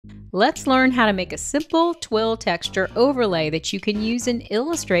Let's learn how to make a simple twill texture overlay that you can use in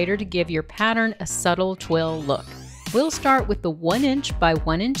Illustrator to give your pattern a subtle twill look. We'll start with the 1 inch by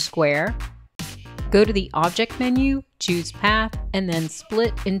 1 inch square. Go to the Object menu, choose Path, and then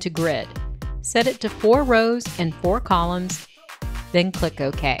Split into Grid. Set it to 4 rows and 4 columns, then click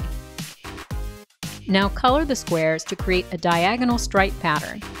OK. Now color the squares to create a diagonal stripe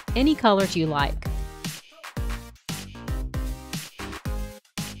pattern, any colors you like.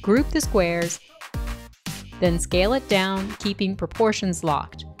 Group the squares, then scale it down, keeping proportions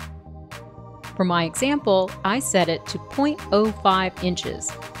locked. For my example, I set it to 0.05 inches,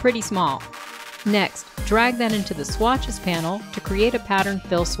 pretty small. Next, drag that into the Swatches panel to create a pattern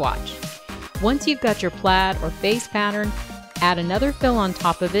fill swatch. Once you've got your plaid or base pattern, add another fill on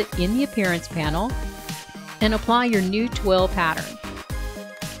top of it in the Appearance panel and apply your new twill pattern.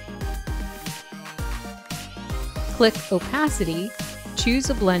 Click Opacity,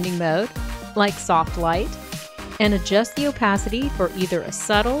 choose a blending mode, like Soft Light, and adjust the opacity for either a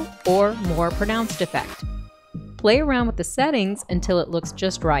subtle or more pronounced effect. Play around with the settings until it looks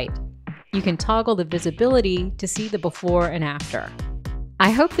just right. You can toggle the visibility to see the before and after. I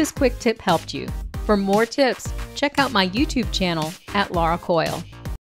hope this quick tip helped you. For more tips, check out my YouTube channel at Laura Coyle.